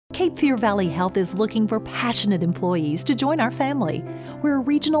Cape Fear Valley Health is looking for passionate employees to join our family. We're a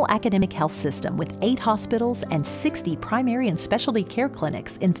regional academic health system with 8 hospitals and 60 primary and specialty care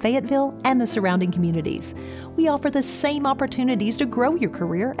clinics in Fayetteville and the surrounding communities. We offer the same opportunities to grow your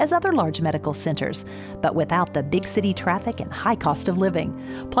career as other large medical centers, but without the big city traffic and high cost of living.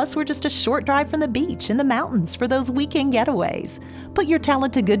 Plus, we're just a short drive from the beach and the mountains for those weekend getaways. Put your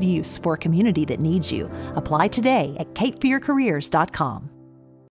talent to good use for a community that needs you. Apply today at capefearcareers.com.